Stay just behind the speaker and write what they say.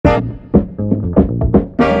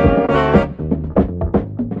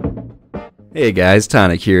Hey guys,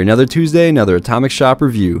 Tonic here. Another Tuesday, another Atomic Shop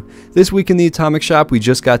review. This week in the Atomic Shop, we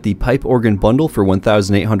just got the Pipe Organ Bundle for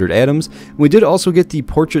 1,800 atoms, and we did also get the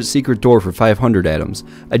Portrait Secret Door for 500 atoms.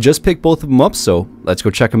 I just picked both of them up, so let's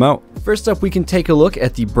go check them out. First up, we can take a look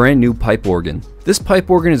at the brand new Pipe Organ. This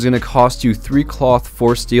pipe organ is going to cost you 3 cloth,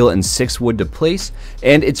 4 steel, and 6 wood to place,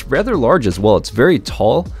 and it's rather large as well. It's very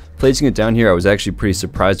tall. Placing it down here, I was actually pretty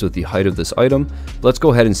surprised with the height of this item. Let's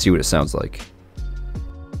go ahead and see what it sounds like.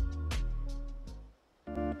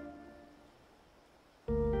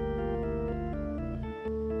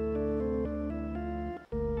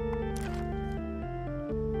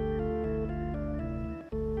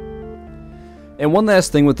 And one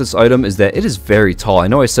last thing with this item is that it is very tall. I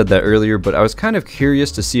know I said that earlier, but I was kind of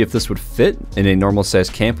curious to see if this would fit in a normal size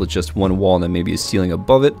camp with just one wall and then maybe a ceiling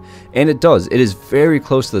above it. And it does. It is very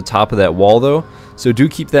close to the top of that wall though, so do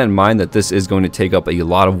keep that in mind that this is going to take up a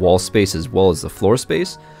lot of wall space as well as the floor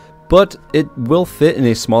space. But it will fit in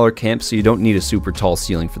a smaller camp, so you don't need a super tall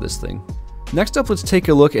ceiling for this thing. Next up, let's take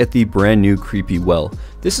a look at the brand new Creepy Well.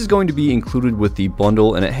 This is going to be included with the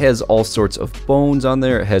bundle, and it has all sorts of bones on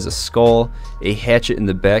there. It has a skull, a hatchet in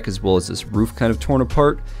the back, as well as this roof kind of torn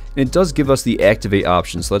apart. And it does give us the activate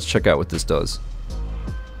option, so let's check out what this does.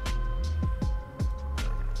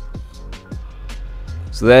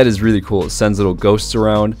 So that is really cool. It sends little ghosts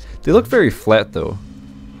around. They look very flat though.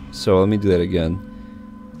 So let me do that again.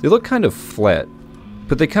 They look kind of flat,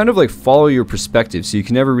 but they kind of like follow your perspective, so you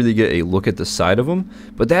can never really get a look at the side of them.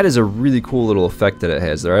 But that is a really cool little effect that it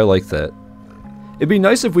has there. I like that. It'd be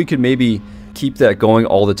nice if we could maybe keep that going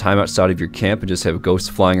all the time outside of your camp and just have ghosts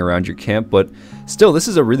flying around your camp, but still, this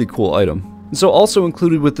is a really cool item. And so also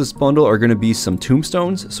included with this bundle are going to be some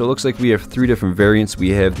tombstones. So it looks like we have 3 different variants. We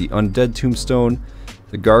have the Undead Tombstone,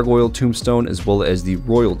 the Gargoyle Tombstone, as well as the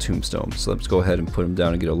Royal Tombstone. So let's go ahead and put them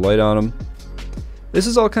down and get a light on them. This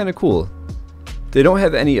is all kind of cool. They don't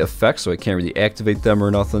have any effects, so I can't really activate them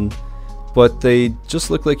or nothing, but they just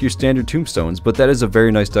look like your standard tombstones, but that is a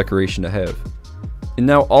very nice decoration to have. And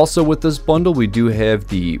now also with this bundle, we do have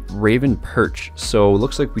the Raven Perch, so it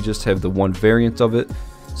looks like we just have the one variant of it,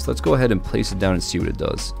 so let's go ahead and place it down and see what it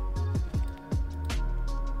does.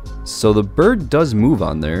 So the bird does move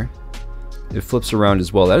on there. It flips around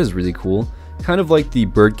as well. That is really cool. Kind of like the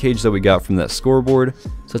bird cage that we got from that scoreboard,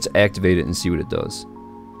 so let's activate it and see what it does.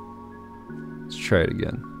 Let's try it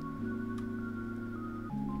again.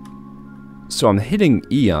 So I'm hitting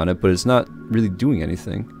E on it, but it's not really doing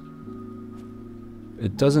anything.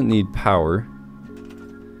 It doesn't need power.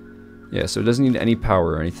 Yeah, so it doesn't need any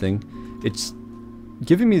power or anything. It's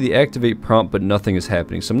giving me the activate prompt, but nothing is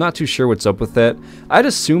happening. So I'm not too sure what's up with that. I'd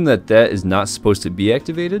assume that that is not supposed to be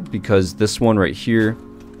activated, because this one right here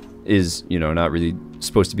is, you know, not really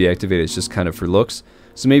supposed to be activated. It's just kind of for looks.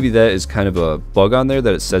 So maybe that is kind of a bug on there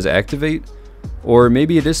that it says activate. Or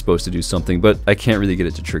maybe it is supposed to do something, but I can't really get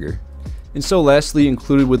it to trigger. And so lastly,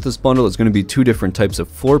 included with this bundle is going to be 2 different types of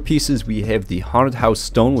floor pieces. We have the Haunted House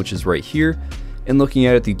Stone, which is right here. And looking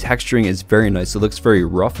at it, the texturing is very nice. It looks very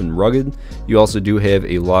rough and rugged. You also do have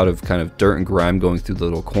a lot of kind of dirt and grime going through the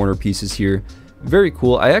little corner pieces here. Very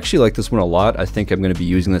cool. I actually like this one a lot. I think I'm going to be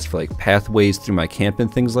using this for like pathways through my camp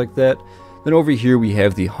and things like that. Then over here we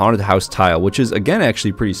have the Haunted House Tile, which is again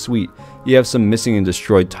actually pretty sweet. You have some missing and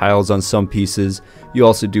destroyed tiles on some pieces. You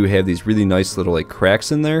also do have these really nice little like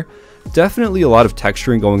cracks in there. Definitely a lot of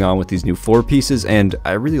texturing going on with these new floor pieces, and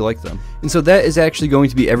I really like them. And so that is actually going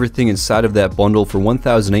to be everything inside of that bundle for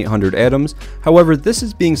 1,800 atoms. However, this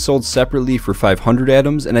is being sold separately for 500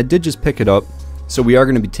 atoms, and I did just pick it up, so we are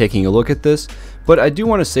going to be taking a look at this. But I do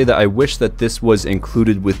want to say that I wish that this was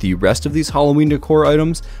included with the rest of these Halloween decor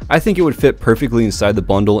items. I think it would fit perfectly inside the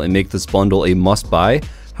bundle and make this bundle a must-buy.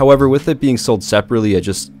 However, with it being sold separately, I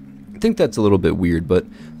just think that's a little bit weird. But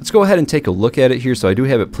let's go ahead and take a look at it here. So I do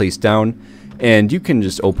have it placed down, and you can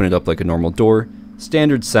just open it up like a normal door.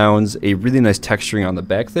 Standard sounds, a really nice texturing on the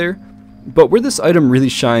back there. But where this item really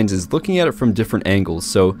shines is looking at it from different angles.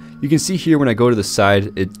 So you can see here when I go to the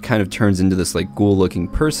side, it kind of turns into this like ghoul looking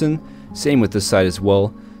person. Same with this side as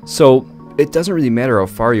well. So it doesn't really matter how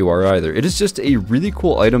far you are either. It is just a really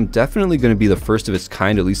cool item. Definitely going to be the first of its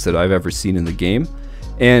kind, at least that I've ever seen in the game.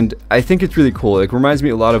 And I think it's really cool. It reminds me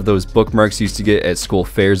a lot of those bookmarks you used to get at school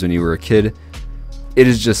fairs when you were a kid. It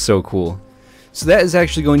is just so cool. So that is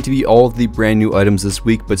actually going to be all of the brand new items this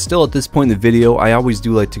week, but still at this point in the video, I always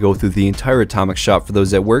do like to go through the entire Atomic Shop for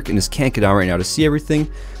those at work and just can't get out right now to see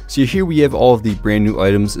everything. So here we have all of the brand new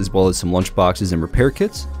items, as well as some lunch boxes and repair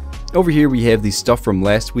kits. Over here we have the stuff from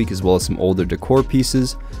last week, as well as some older decor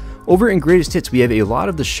pieces. Over in Greatest Hits, we have a lot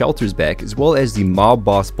of the shelters back, as well as the Mob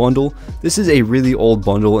Boss bundle. This is a really old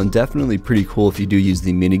bundle and definitely pretty cool if you do use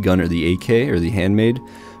the minigun or the AK or the handmade.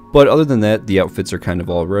 But other than that, the outfits are kind of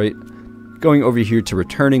alright. Going over here to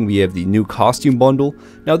returning, we have the new costume bundle.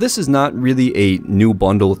 Now this is not really a new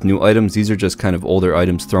bundle with new items, these are just kind of older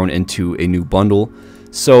items thrown into a new bundle.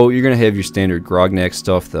 So you're going to have your standard Grognak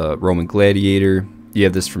stuff, the Roman Gladiator. You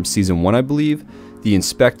have this from Season 1, I believe. The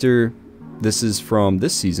Inspector, this is from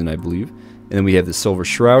this season, I believe. And then we have the Silver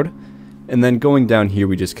Shroud. And then going down here,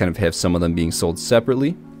 we just kind of have some of them being sold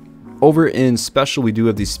separately. Over in Special, we do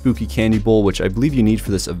have the Spooky Candy Bowl, which I believe you need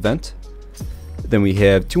for this event. Then we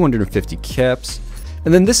have 250 caps.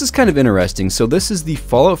 And then this is kind of interesting. So this is the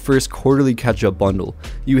Fallout First quarterly catch-up bundle.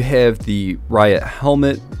 You have the Riot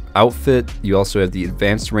helmet outfit. You also have the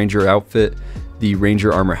Advanced Ranger outfit, the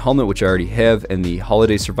Ranger armor helmet, which I already have, and the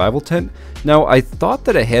Holiday Survival Tent. Now, I thought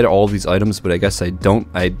that I had all of these items, but I guess I don't.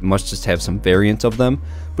 I must just have some variant of them.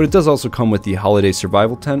 But it does also come with the Holiday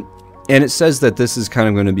Survival Tent. And it says that this is kind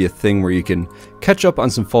of going to be a thing where you can catch up on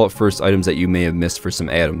some Fallout First items that you may have missed for some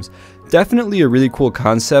items. Definitely a really cool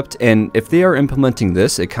concept, and if they are implementing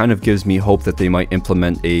this, it kind of gives me hope that they might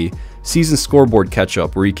implement a season scoreboard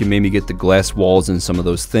catch-up where you can maybe get the glass walls and some of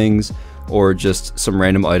those things, or just some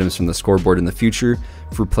random items from the scoreboard in the future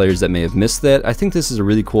for players that may have missed that. I think this is a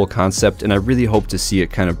really cool concept, and I really hope to see it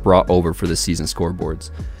kind of brought over for the season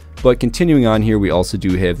scoreboards. But continuing on here, we also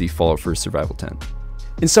do have the Fallout First Survival Tent.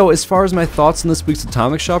 And so as far as my thoughts on this week's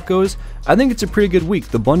Atomic Shop goes, I think it's a pretty good week.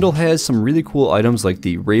 The bundle has some really cool items like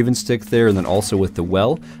the Raven Stick there, and then also with the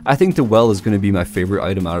well. I think the well is going to be my favorite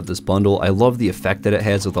item out of this bundle. I love the effect that it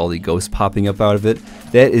has with all the ghosts popping up out of it.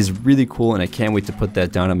 That is really cool, and I can't wait to put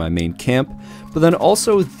that down in my main camp. But then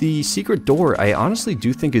also the secret door, I honestly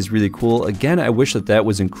do think is really cool. Again, I wish that that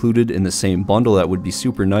was included in the same bundle. That would be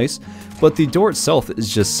super nice. But the door itself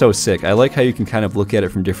is just so sick. I like how you can kind of look at it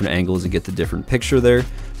from different angles and get the different picture there.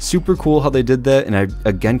 Super cool how they did that, and I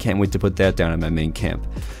again can't wait to put that down in my main camp.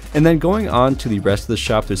 And then going on to the rest of the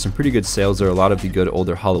shop, there's some pretty good sales there. A lot of the good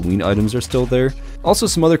older Halloween items are still there. Also,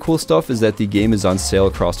 some other cool stuff is that the game is on sale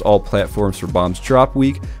across all platforms for Bombs Drop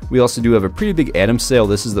Week. We also do have a pretty big Atom sale.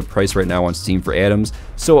 This is the price right now on Steam for Atoms,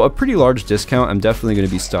 so a pretty large discount. I'm definitely going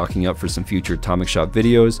to be stocking up for some future Atomic Shop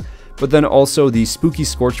videos. But then also the Spooky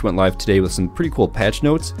Scorch went live today with some pretty cool patch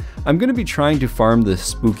notes. I'm going to be trying to farm the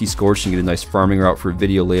Spooky Scorch and get a nice farming route for a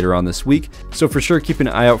video later on this week. So for sure keep an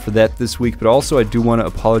eye out for that this week. But also I do want to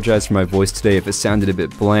apologize for my voice today if it sounded a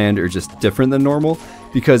bit bland or just different than normal,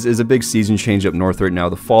 because it's a big season change up north right now.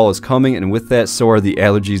 The fall is coming, and with that so are the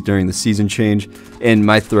allergies during the season change, and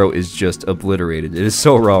my throat is just obliterated. It is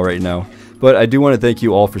so raw right now. But I do want to thank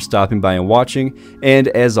you all for stopping by and watching, and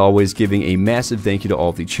as always, giving a massive thank you to all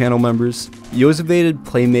of the channel members: Yosevated,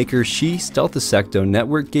 Playmaker, She, Stealthasecto,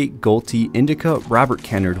 Networkgate, Golty, Indica, Robert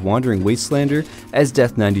Kennard, Wandering Wastelander,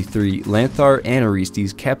 Asdeath93, Lanthar, Anna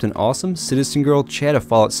Reestes, Captain Awesome, Citizen Girl, Chad of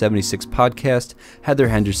Fallout 76 Podcast, Heather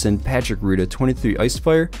Henderson, Patrick Ruda, 23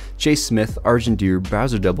 Icefire, Chase Smith, Argent Deer,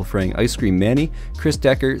 Bowser Double Fraying, Ice Cream Manny, Chris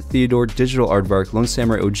Decker, Theodore, Digital Aardvark, Lone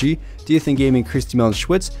Samurai OG, Diathan Gaming, Christy Mellon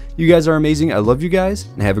Schwitz. You guys are amazing. I love you guys,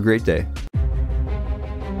 and have a great day.